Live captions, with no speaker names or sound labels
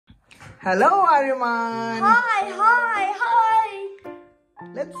Hello, Aryamann. Hi.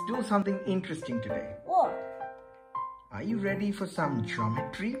 Let's do something interesting today. What? Are you ready for some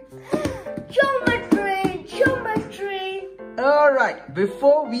geometry? Geometry. Alright,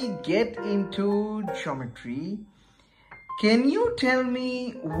 before we get into geometry, can you tell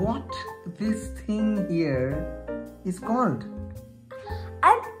me what this thing here is called?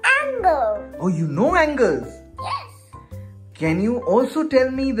 An angle. Oh, you know angles? Yes. Can you also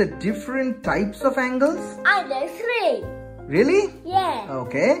tell me the different types of angles? I know 3. Really? Yeah.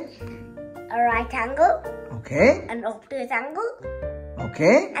 Okay. A right angle. Okay. An obtuse angle.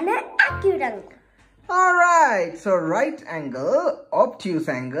 Okay. And an acute angle. Alright, so right angle, obtuse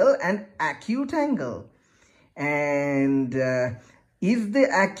angle and acute angle. And is the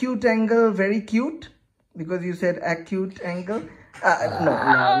acute angle very cute? Because you said acute angle?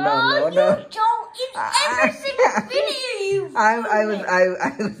 No. You don't in every single video.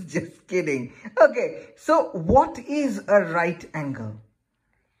 I was just kidding. Okay, so what is a right angle?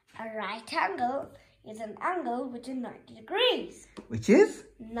 A right angle is an angle which is 90 degrees. Which is?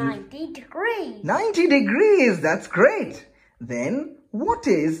 90 degrees. 90 degrees, that's great. Then what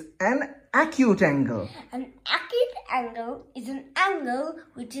is an acute angle? An acute angle is an angle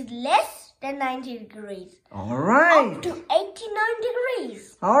which is less than 90 degrees. Alright. Up to 89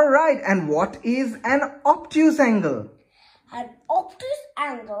 degrees. Alright, and what is an obtuse angle? An obtuse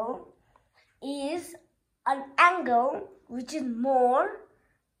angle is an angle which is more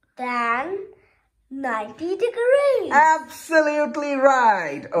than 90 degrees. Absolutely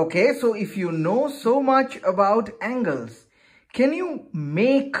right. Okay, so if you know so much about angles, can you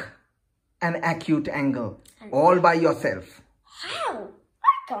make an acute angle all by yourself? How?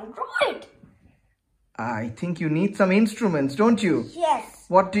 I can't draw it. I think you need some instruments, don't you? Yes.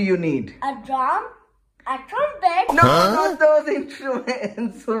 What do you need? A drum, a trumpet. No, not those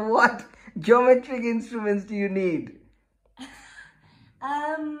instruments. What geometric instruments do you need?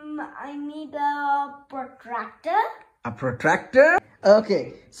 I need a protractor. A protractor?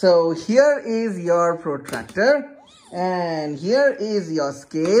 Okay, so here is your protractor and here is your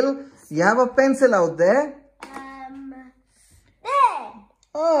scale. You have a pencil out there? There.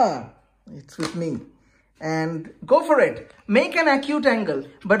 Ah, it's with me. And go for it. Make an acute angle.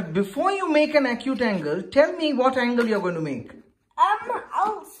 But before you make an acute angle, tell me what angle you're going to make.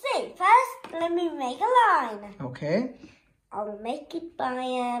 I'll see. First, let me make a line. Okay. I'll make it by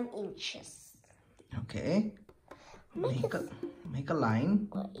inches. Okay. Make a line.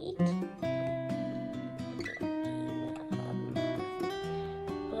 Wait.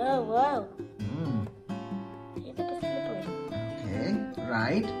 Whoa. It's a bit slippery. Okay,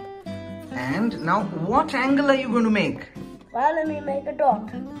 right. And now what angle are you going to make? Well, let me make a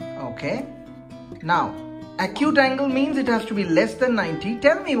dot. Okay. Now, acute angle means it has to be less than 90.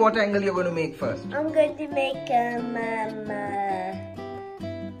 Tell me what angle you're going to make first. I'm going to make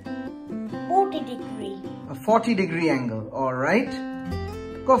 40 degree. A 40 degree angle. All right.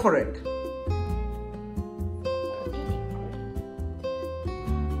 Go for it.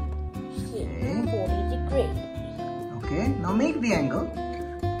 40 degree. Okay. Now make the angle.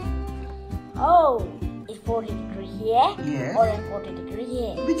 Oh, it's 40 degree here. Yes. Or 40 degree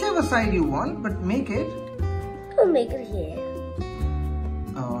here. Whichever side you want, but make it. I'll make it here.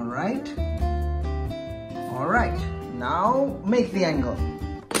 All right. All right. Now make the angle.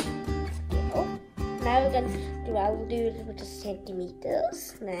 Now we're gonna I'll do it with the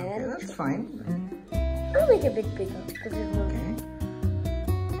centimeters. Okay, that's fine. I'll make it a bit bigger because it will. Okay.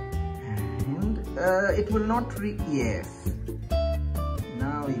 And it will not yes.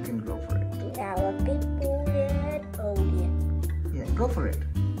 Now you can go for it. Now a bit forward. Oh dear. Yeah, go for it.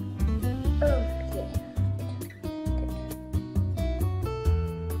 Oh yeah.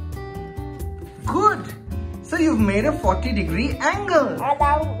 Good. So you've made a 40 degree angle. And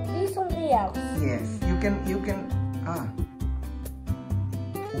I'll do something else. Yes, you can.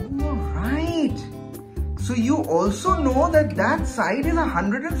 All right. So you also know that that side is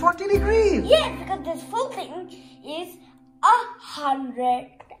 140 degrees. Yes, because this full thing is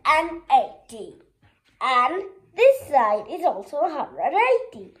 180. And this side is also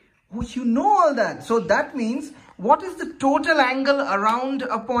 180. Oh, you know all that. So that means, what is the total angle around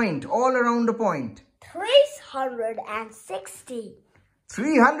a point, all around a point? 360.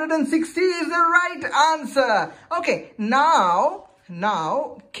 360 is the right answer. Okay, now,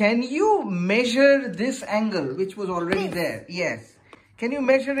 can you measure this angle, which was already there? Yes. Can you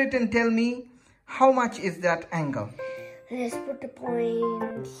measure it and tell me how much is that angle? Let's put the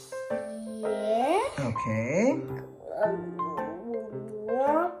point here. Okay.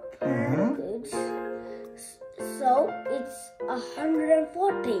 Good. So it's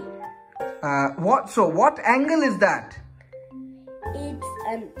 140. What angle is that? It's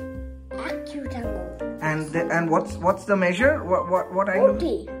an acute angle. And what's the measure? What angle?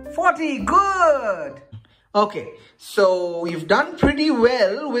 40. 40. Good. Okay. So you've done pretty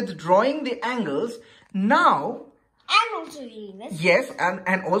well with drawing the angles. Now. And also doing this. Yes,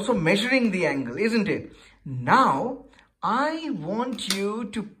 and also measuring the angle, isn't it? Now I want you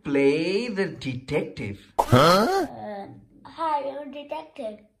to play the detective. Hi, you're a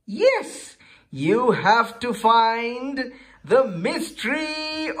detective. Yes, you have to find the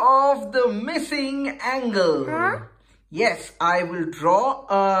mystery of the missing angle. Huh? Yes, I will draw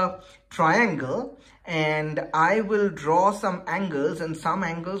a triangle and I will draw some angles and some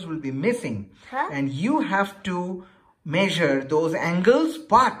angles will be missing. Huh? And you have to measure those angles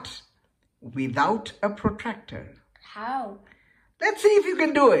but without a protractor. How? Let's see if you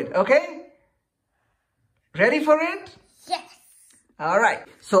can do it, okay? Ready for it? Yes. All right.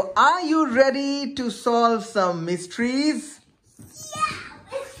 So are you ready to solve some mysteries? Yeah,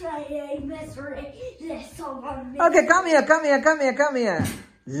 let's try a mystery. Let's solve a mystery. Okay, come here.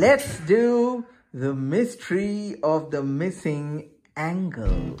 Let's do the mystery of the missing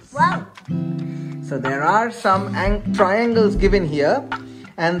angles. Wow. So there are some triangles given here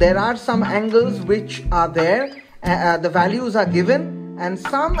and there are some angles which are there. The values are given and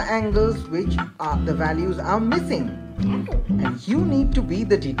some angles which the values are missing. And you need to be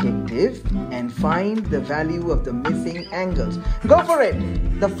the detective and find the value of the missing angles. Go for it.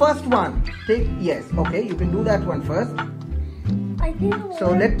 The first one. Yes. Okay, you can do that one first. I think.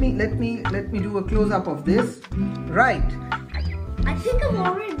 So let me do a close up of this. Right. I think I've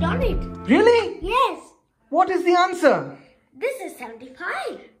already done it. Really? Yes. What is the answer? This is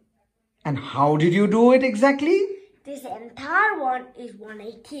 75. And how did you do it exactly? This entire one is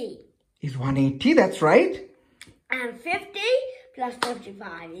 180. Is 180, that's right. And 50 plus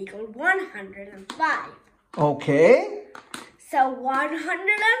 55 equals 105. Okay. So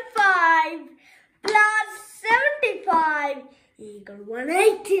 105 plus 75 equals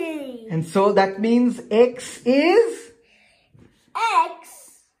 180. And so that means X is?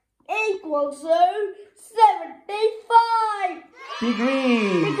 X equals 75.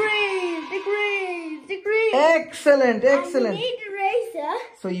 Degrees. Degrees. Excellent. And we need eraser.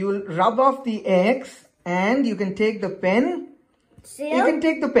 So you will rub off the X and you can take the pen. Seal. You can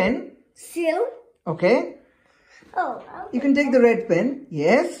take the pen. Seal. Okay. Oh. You can take the red pen.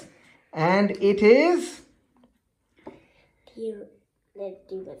 Yes. And it is? Here. Let's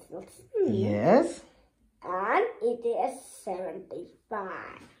do this. Yes. And it is 75.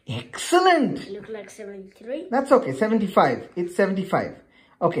 Excellent. It looks like 73. That's okay. 75. It's 75.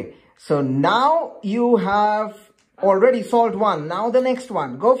 Okay. So now you have already solved one. Now the next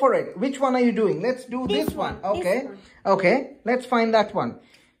one. Go for it. Which one are you doing? Let's do this one. Okay. This one. Okay. Let's find that one.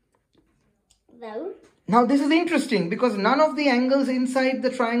 No. Now this is interesting because none of the angles inside the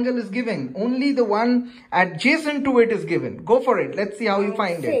triangle is given. Only the one adjacent to it is given. Go for it. Let's see how you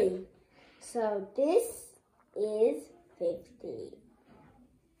find it. So this is 50.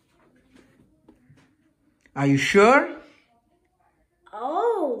 Are you sure?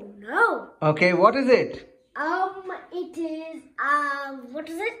 Oh, no. Okay, what is it? It is, what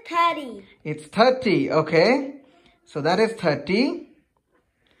is it? 30. It's 30, okay. So that is 30.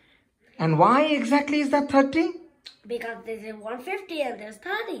 And why exactly is that 30? Because this is 150 and there's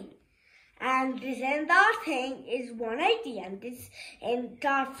 30. And this entire thing is 180 and this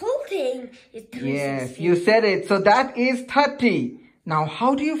entire full thing is 360. Yes, you said it. So that is 30. Now,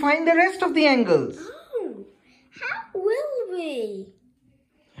 how do you find the rest of the angles? Oh, how will we?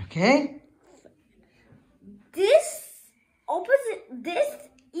 Okay. This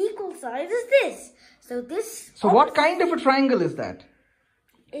equal size is this. So this. So what kind of a triangle is that?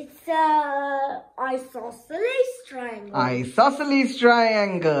 It's a isosceles triangle. Isosceles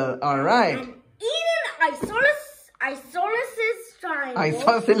triangle. All right. And even isosceles triangle.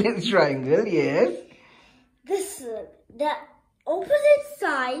 Isosceles triangle. Yes. The opposite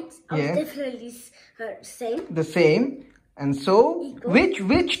sides are Yes. definitely same. The same. And so Equal.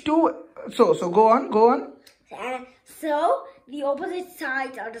 which two? So go on. And so the opposite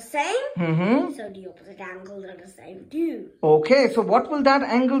sides are the same. Mm-hmm. So the opposite angles are the same too. Okay, so what will that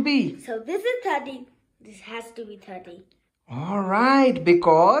angle be? So this is 30. This has to be 30. All right,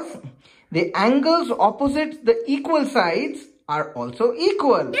 because the angles opposite the equal sides are also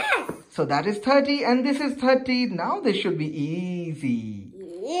equal. Yes. So that is 30 and this is 30. Now this should be easy.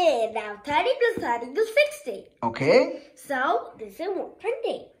 Yeah, now 30 plus 30 is 60. Okay. So this is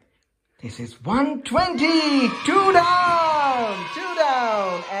 120. This is 120. Two down.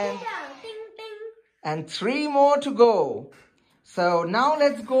 Ding, ding. And 3 more to go. So now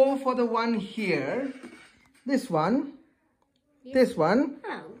let's go for the one here. This one. This one.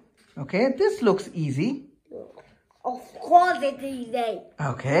 Okay, this looks easy. Of course it is easy.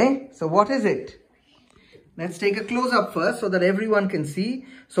 Okay, so what is it? Let's take a close-up first so that everyone can see.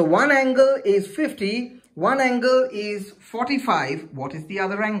 So one angle is 50, one angle is 45. What is the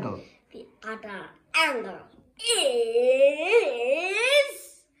other angle? The other angle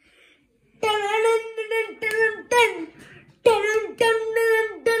is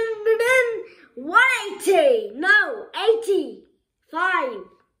 180. No, 85.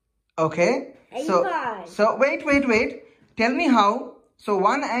 Okay. 85. So wait. Tell me how. So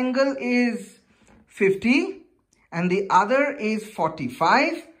one angle is 50 and the other is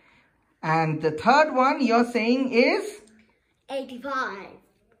 45. And the third one you're saying is? 85.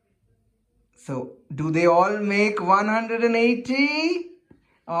 So do they all make 180?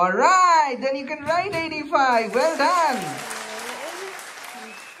 All right, then you can write 85. Well done.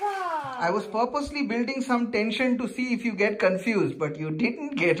 I was purposely building some tension to see if you get confused, but you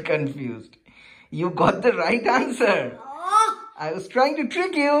didn't get confused. You got the right answer. I was trying to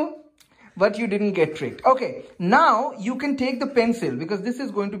trick you, but you didn't get tricked. Okay, now you can take the pencil because this is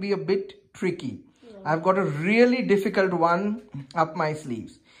going to be a bit tricky. I've got a really difficult one up my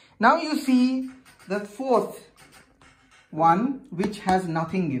sleeves. Now you see the fourth one which has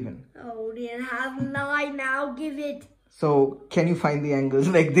nothing given. Oh, dear, have lie now, give it. So, can you find the angles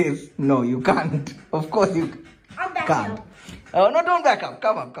like this? No, you can't. Of course you can't. Oh, no, don't back up.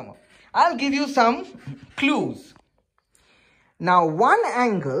 Come on. I'll give you some clues. Now, one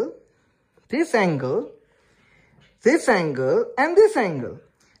angle, this angle, this angle, and this angle.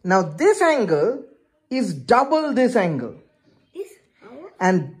 Now, this angle is double this angle.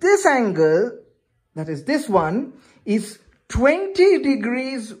 And this angle, that is this one, is 20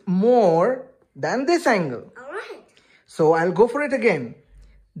 degrees more than this angle. All right. So I'll go for it again.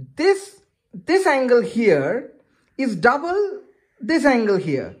 This angle here is double this angle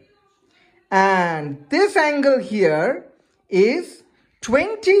here. And this angle here is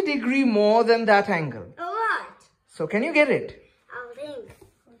 20 degrees more than that angle. All right. So can you get it? I'll think.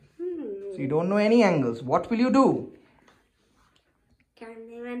 So you don't know any angles. What will you do? Can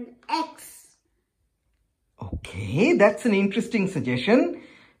name an X. Okay, that's an interesting suggestion.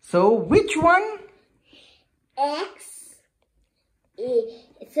 So which one? X.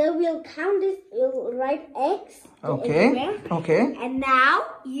 So we'll count this, we'll write X. Okay, everywhere. okay. And now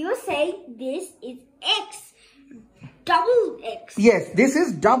you say this is X. Double X. Yes, this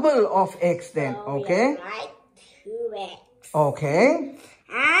is double of X then, So okay? we'll write 2X. Okay.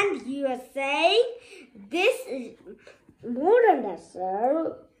 And you are saying this is more than that,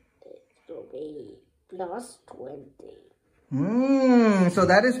 so it will be plus 20. So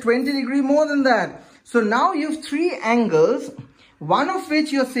that is 20 degrees more than that. So now you have three angles, one of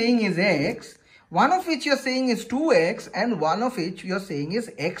which you're saying is X, one of which you're saying is 2X, and one of which you're saying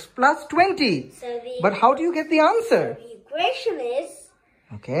is X plus 20. But how do you get the answer? The equation is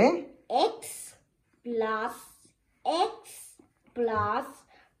X plus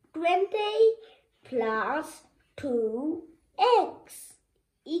 20 plus 2X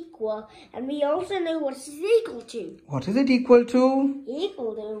equal, and we also know what it's equal to. What is it equal to?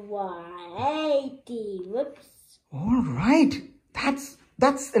 Equal to 180. Whoops. All right.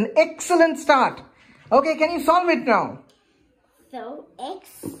 That's an excellent start. Okay, can you solve it now? So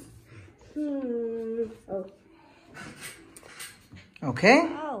X. Okay.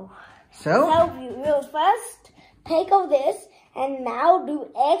 Oh. So we will first take off this and now do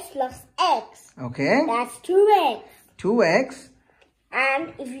X plus X. okay. That's 2X. 2X.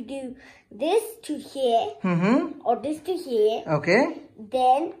 And if you do this to here or this to here, Okay.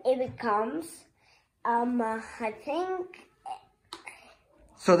 then it becomes I think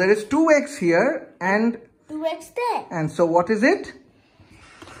So there is 2X here and 2X there. And so what is it?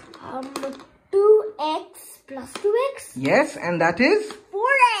 2X plus 2X. Yes, and that is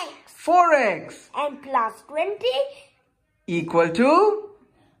 4X. 4X And plus 20. equal to?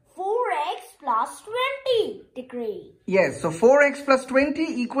 4X plus 20 degree. Yes, so 4X plus 20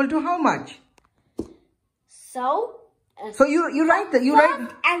 equal to how much? So you write that, you write.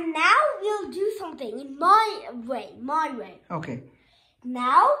 And now we'll do something in my way. Okay.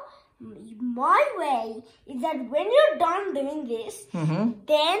 Now, my way is that when you're done doing this,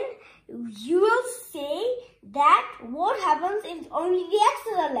 then you will say that what happens is only the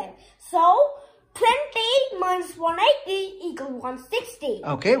X's are left. So, 20 minus 180 equals 160.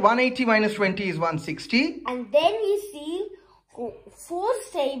 Okay, 180 minus 20 is 160. And then you see about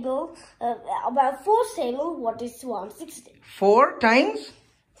 4 stable, what is 160? 4 times?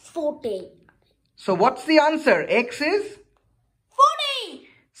 40. So what's the answer? X is?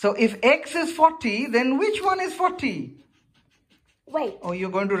 So if x is 40, then which one is 40? Wait. Oh,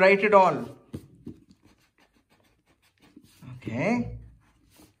 you're going to write it all. Okay.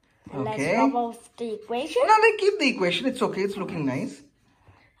 Let's rub off the equation. No, let's keep the equation. It's okay. It's looking nice.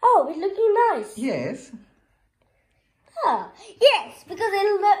 Oh, it's looking nice. Yes. Ah, yes, because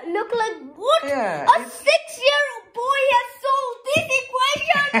it'll look like what? Yeah, a 6-year-old boy has solved this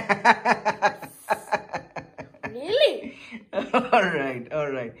equation. Really? All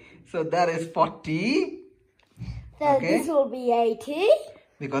right. So that is 40. So Okay. this will be 80.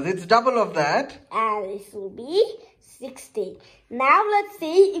 Because it's double of that. And this will be 60. Now let's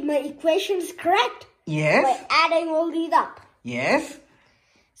see if my equation is correct. Yes. By adding all these up. Yes.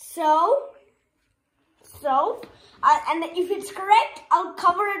 And if it's correct, I'll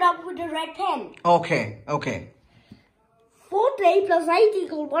cover it up with a red pen. Okay. 40 plus 80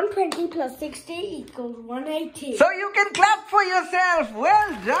 equals 120 plus 60 equals 180. So you can clap for yourself.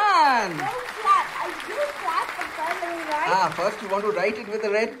 Well done. Don't clap. I do clap, but finally right. First you want to write it with a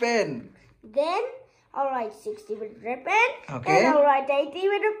red pen. Then I'll write 60 with a red pen. Okay. Then I'll write 80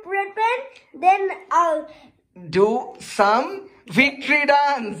 with a red pen. Then I'll do some victory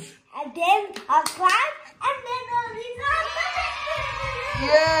dance. And then I'll clap. And then I'll read the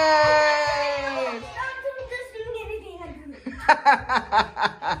Yay! Not just doing anything.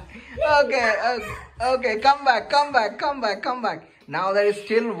 Okay. Come back. Now there is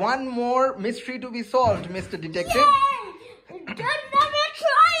still one more mystery to be solved, Mr. Detective. Yay! It's another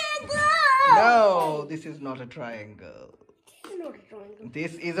triangle! No, this is not a triangle. This is not a triangle.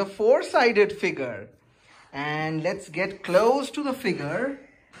 This is a four-sided figure. And let's get close to the figure.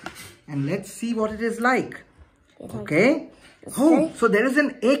 And let's see what it is like. Okay? Oh, so there is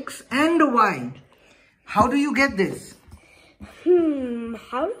an X and a Y. How do you get this?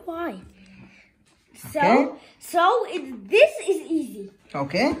 How do I? Okay. This is easy.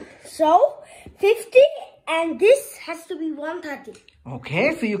 Okay. So, 50 and this has to be 130.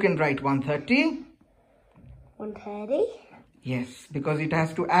 Okay, so you can write 130. 130. Yes, because it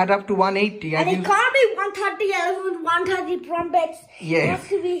has to add up to 180. And it can't be 130 elephants, 130 trumpets. Yes. It has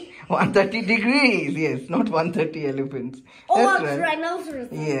to be 130 degrees. Yes, not 130 elephants. all That's right.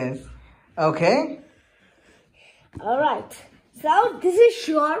 rhinoceros. Yes. Okay. Alright. So, this is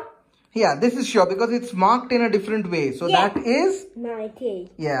sure. Yeah, this is sure because it's marked in a different way. So Yeah. that is...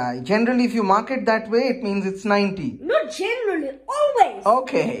 90. Yeah, generally if you mark it that way, it means it's 90. Not generally, always.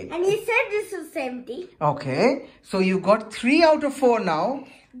 Okay. And he said this is 70. Okay. So you got 3 out of 4 now.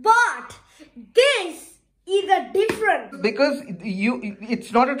 But this is a different. Because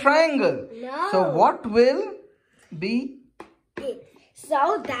it's not a triangle. No. So what will be?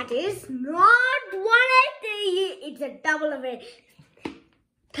 So that is not 180. It's a double of it.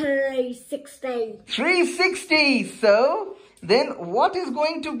 360. 360. So then what is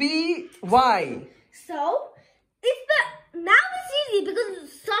going to be Y? So now it's easy because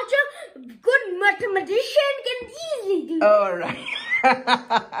such a good mathematician can easily do. All right. 70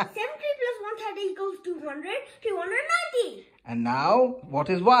 plus 130 equals 200. 290. And now what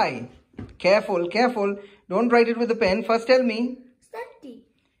is Y? Careful. Don't write it with a pen. First tell me. 70.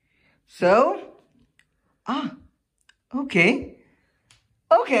 So, okay.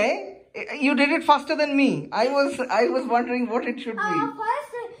 You did it faster than me. I was wondering what it should be.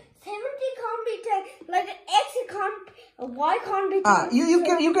 First, 70 can't be 10. Like X, it can't. Y can't be 10.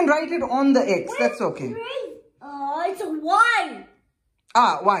 You can write it on the X. That's okay. It's a Y.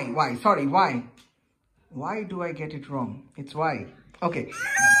 Y. Sorry, Y. Why do I get it wrong? It's Y. Okay.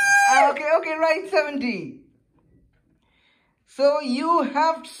 Okay. Right, 70. So you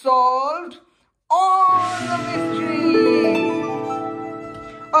have solved all the mysteries.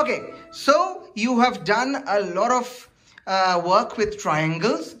 Okay, so you have done a lot of work with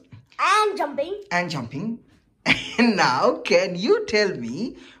triangles. And jumping. And now, can you tell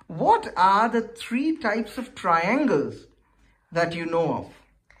me what are the 3 types of triangles that you know of?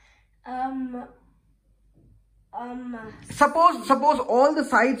 Suppose all the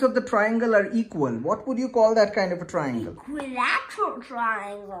sides of the triangle are equal. What would you call that kind of a triangle? Equilateral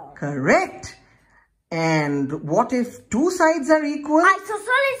triangle. Correct. And what if 2 sides are equal?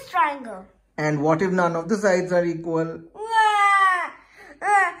 Isosceles triangle. And what if none of the sides are equal?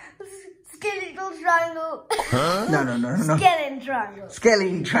 Skeletal triangle. No. Skeleton triangle.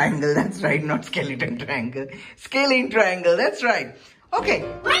 Scalene triangle, that's right. Not skeleton triangle. Scalene triangle, that's right. Okay.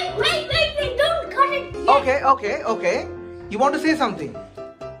 Wait. Don't cut it yet. Okay. You want to say something?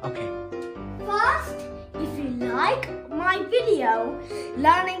 Okay. First, if you like my video,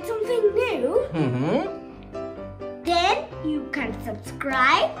 learning something new, then you can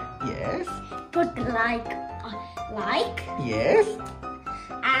subscribe. Yes. Put the like. Yes.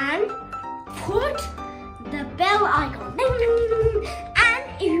 put the bell icon. And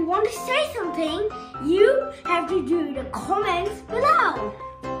if you want to say something, you have to do the comments below.